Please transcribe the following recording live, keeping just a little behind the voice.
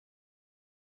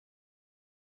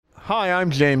Hi, I'm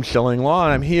James Shillinglaw,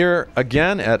 and I'm here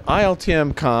again at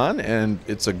ILTM Con, and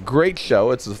it's a great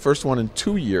show. It's the first one in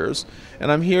 2 years,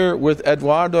 and I'm here with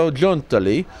Edoardo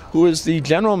Giuntoli, who is the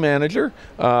general manager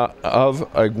of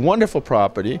a wonderful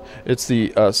property. It's the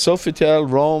Sofitel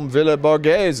Rome Villa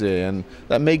Borghese, and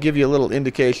that may give you a little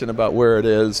indication about where it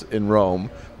is in Rome.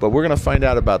 But we're going to find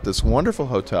out about this wonderful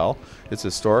hotel. It's a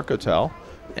historic hotel,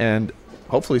 and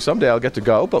hopefully someday I'll get to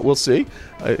go, but we'll see.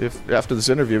 If after this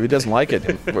interview, if he doesn't like it,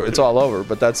 it's all over,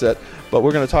 but that's it. But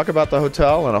we're going to talk about the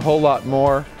hotel and a whole lot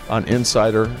more on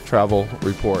Insider Travel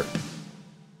Report.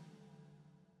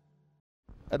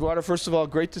 Eduardo, first of all,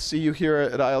 great to see you here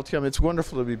at ILTM. It's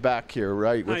wonderful to be back here,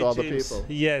 right, with Hi, all James. the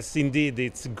people. Yes, indeed.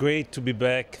 It's great to be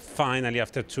back finally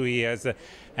after 2 years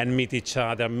and meet each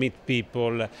other, meet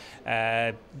people,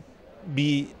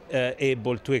 be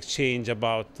able to exchange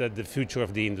about the future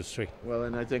of the industry. Well,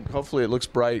 and I think hopefully it looks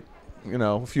bright, you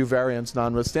know, a few variants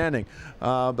notwithstanding,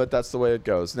 but that's the way it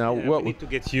goes. Now, We need to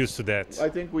get used to that. I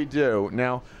think we do.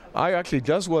 Now, I actually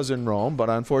just was in Rome, but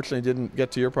unfortunately didn't get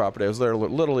to your property. I was there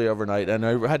literally overnight, and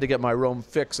I had to get my Rome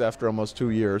fix after almost 2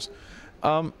 years.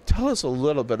 Tell us a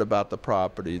little bit about the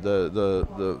property, the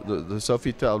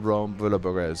Sofitel Rome Villa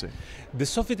Borghese. The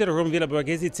Sofitel Rome Villa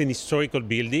Borghese, it's an historical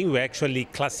building. We actually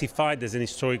classified as an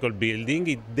historical building.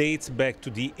 It dates back to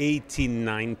the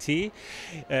 1890.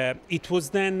 It was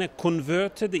then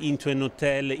converted into an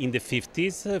hotel in the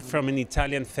 50s from an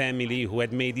Italian family who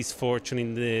had made his fortune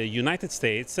in the United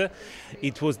States.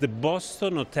 It was the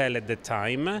Boston Hotel at the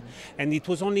time, and it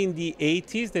was only in the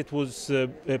 80s that was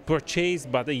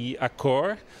purchased by the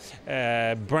Accor,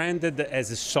 branded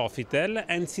as a Sofitel,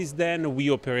 and since then we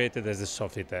operated as a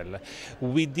Sofitel.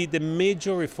 We did a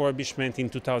major refurbishment in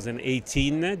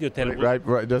 2018. The hotel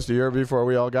Right. Just a year before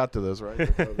we all got to this, right?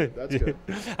 So that's good.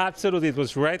 Absolutely, it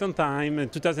was right on time. In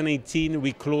 2018,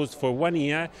 we closed for 1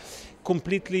 year,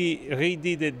 completely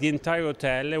redid the entire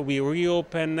hotel. We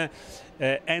reopened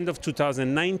end of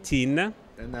 2019.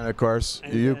 And then, of course,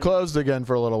 you closed again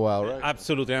for a little while, right?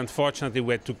 Absolutely. Unfortunately,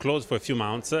 we had to close for a few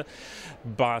months.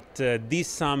 But this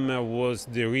summer was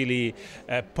the really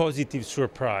positive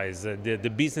surprise.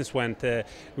 The business went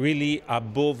really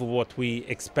above what we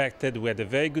expected. We had a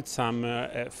very good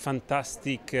summer, a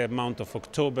fantastic month of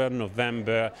October,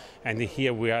 November, and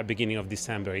here we are beginning of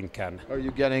December in Cannes. Are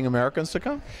you getting Americans to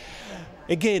come?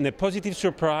 Again, a positive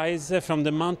surprise. From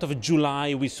the month of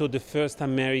July, we saw the first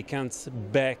Americans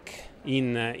back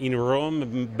in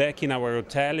Rome, back in our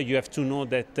hotel. You have to know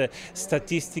that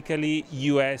statistically,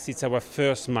 US is our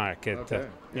first market. Okay.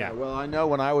 Yeah. Well, I know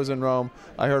when I was in Rome,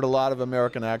 I heard a lot of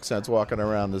American accents walking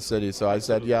around the city. So I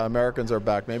said, yeah, Americans are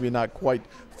back. Maybe not quite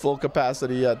full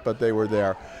capacity yet, but they were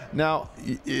there. Now,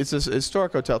 it's a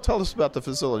historic hotel. Tell us about the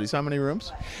facilities. How many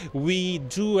rooms? We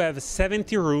do have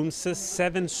 70 rooms,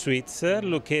 7 suites,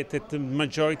 located the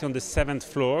majority on the 7th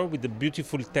floor with the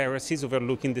beautiful terraces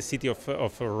overlooking the city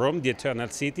of Rome, the Eternal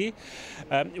City.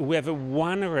 We have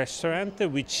one restaurant,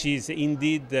 which is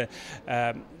indeed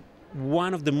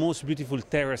one of the most beautiful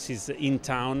terraces in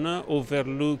town,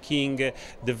 overlooking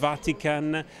the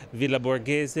Vatican, Villa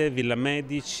Borghese, Villa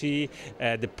Medici,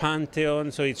 the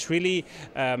Pantheon. So it's really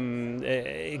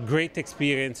a great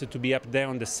experience to be up there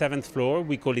on the 7th floor.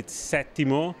 We call it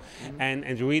Settimo,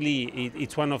 and really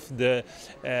it's one of the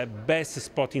best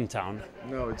spots in town.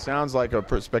 No, it sounds like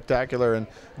a spectacular, and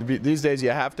these days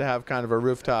you have to have kind of a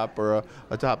rooftop or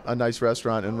a nice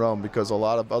restaurant in Rome, because a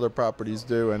lot of other properties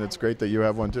do, and it's great that you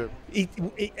have one too.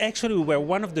 Actually, we were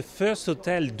one of the first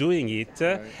hotels doing it.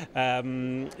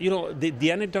 Right. You know,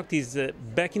 the anecdote is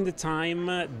back in the time,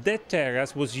 that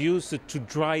terrace was used to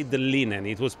dry the linen.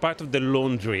 It was part of the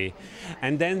laundry.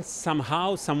 And then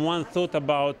somehow someone thought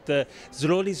about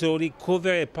slowly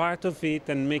cover a part of it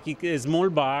and make it a small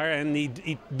bar, and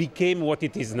it became what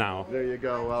it is now. There you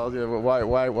go.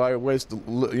 Well, why waste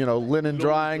linen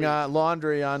drying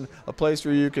laundry on a place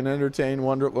where you can entertain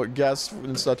wonderful guests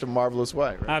in such a marvelous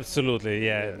way? Right? Absolutely,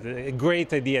 yeah. A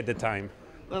great idea at the time.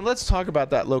 Now let's talk about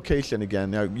that location again.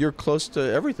 Now, you're close to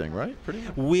everything, right? Pretty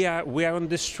much. We are on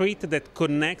the street that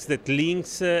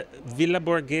links Villa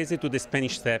Borghese to the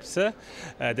Spanish Steps,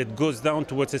 that goes down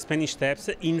towards the Spanish Steps.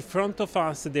 In front of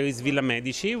us there is Villa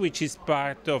Medici, which is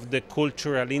part of the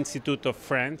Cultural Institute of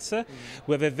France.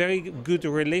 We have a very good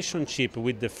relationship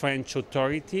with the French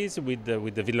authorities, with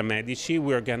the Villa Medici.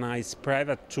 We organize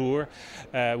private tour.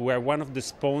 We are one of the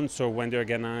sponsors when they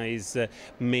organize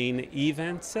main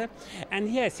events. And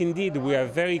here Yes, indeed, we are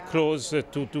very close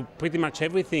to pretty much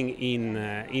everything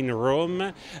in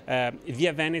Rome.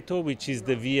 Via Veneto, which is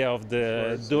the via of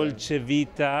the Dolce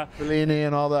Vita. Fellini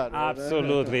and all that.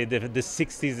 Absolutely, the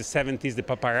 60s, the 70s, the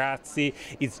paparazzi.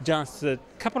 It's just a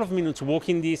couple of minutes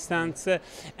walking distance,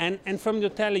 and from the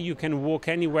hotel you can walk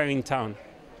anywhere in town.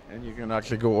 And you can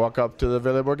actually go walk up to the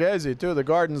Villa Borghese too, the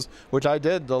gardens, which I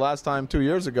did the last time 2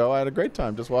 years ago. I had a great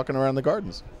time just walking around the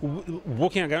gardens.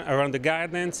 Walking around the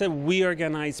gardens, we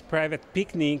organize private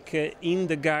picnic in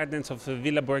the gardens of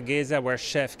Villa Borghese, where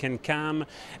chef can come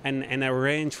and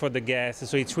arrange for the guests.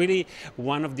 So it's really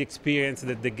one of the experiences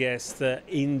that the guests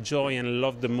enjoy and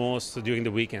love the most during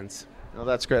the weekends. Oh,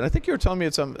 that's great. I think you were telling me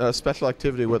it's some special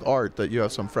activity with art, that you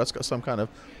have some fresco, some kind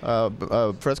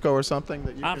of fresco or something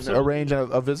that you can arrange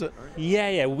a visit?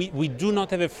 Yeah. We do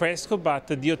not have a fresco, but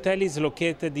the hotel is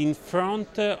located in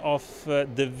front of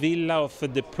the villa of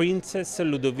the Princess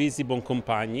Ludovisi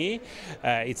Boncompagni.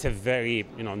 It's a very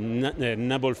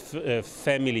noble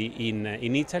family in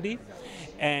Italy.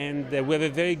 And we have a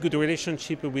very good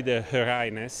relationship with Her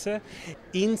Highness.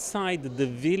 Inside the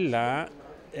villa,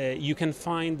 you can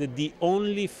find the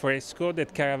only fresco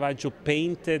that Caravaggio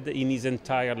painted in his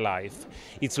entire life.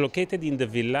 It's located in the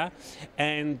villa,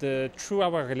 and through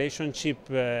our relationship,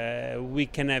 we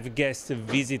can have guests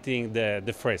visiting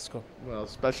the fresco. Well,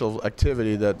 special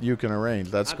activity that you can arrange.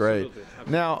 That's Absolutely. Great.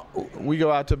 Now, we go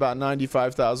out to about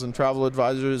 95,000 travel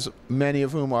advisors, many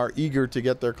of whom are eager to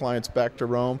get their clients back to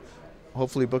Rome,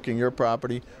 hopefully booking your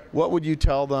property. What would you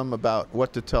tell them about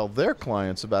what to tell their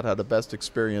clients about how to best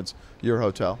experience your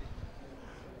hotel?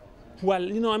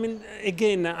 Well,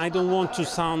 again, I don't want to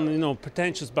sound,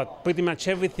 pretentious, but pretty much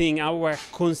everything. Our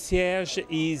concierge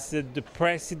is the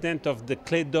president of the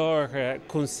Clédor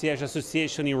Concierge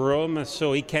Association in Rome,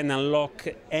 so he can unlock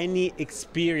any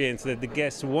experience that the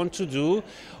guests want to do,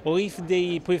 or if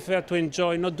they prefer to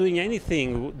enjoy not doing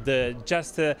anything,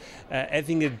 just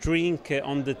having a drink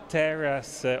on the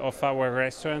terrace of our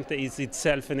restaurant is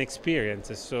itself an experience.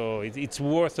 So it's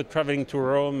worth traveling to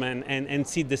Rome and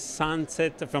see the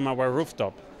sunset from our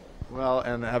rooftop. Well,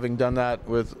 and having done that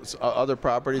with other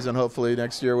properties and hopefully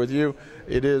next year with you,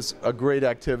 it is a great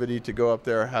activity to go up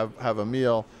there, have a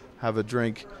meal, have a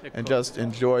drink, and just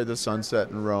enjoy the sunset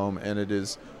in Rome. And it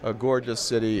is a gorgeous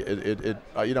city.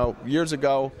 Years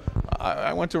ago,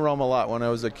 I went to Rome a lot when I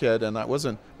was a kid, and that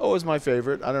wasn't always my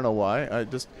favorite. I don't know why.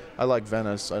 I like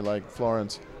Venice, I like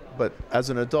Florence, but as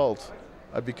an adult,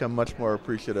 I've become much more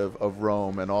appreciative of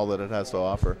Rome and all that it has to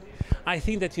offer. I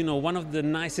think that, one of the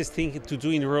nicest things to do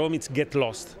in Rome is get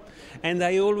lost. And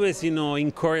I always,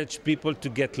 encourage people to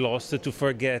get lost, to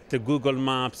forget Google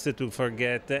Maps, to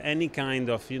forget any kind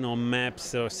of,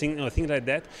 maps or things like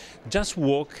that. Just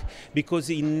walk, because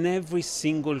in every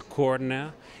single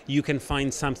corner you can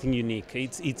find something unique.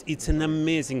 It's an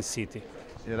amazing city.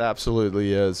 It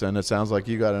absolutely is, and it sounds like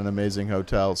you got an amazing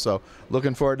hotel. So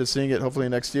looking forward to seeing it hopefully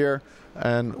next year.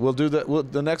 And we'll do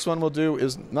the next one we'll do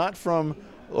is not from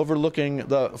overlooking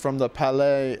from the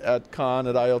Palais at Cannes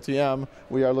at ILTM.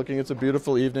 We are looking, it's a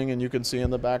beautiful evening, and you can see in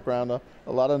the background a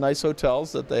lot of nice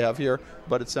hotels that they have here,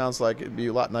 but it sounds like it'd be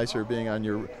a lot nicer being on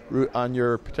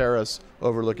your terrace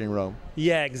overlooking Rome.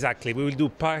 Yeah, exactly. We will do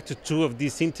part 2 of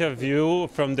this interview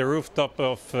from the rooftop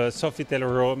of Sofitel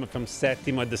Rome from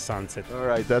Settimo at the sunset. All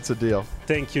right, that's a deal.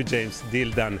 Thank you, James.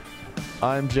 Deal done.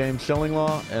 I'm James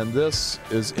Shillinglaw, and this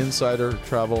is Insider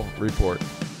Travel Report.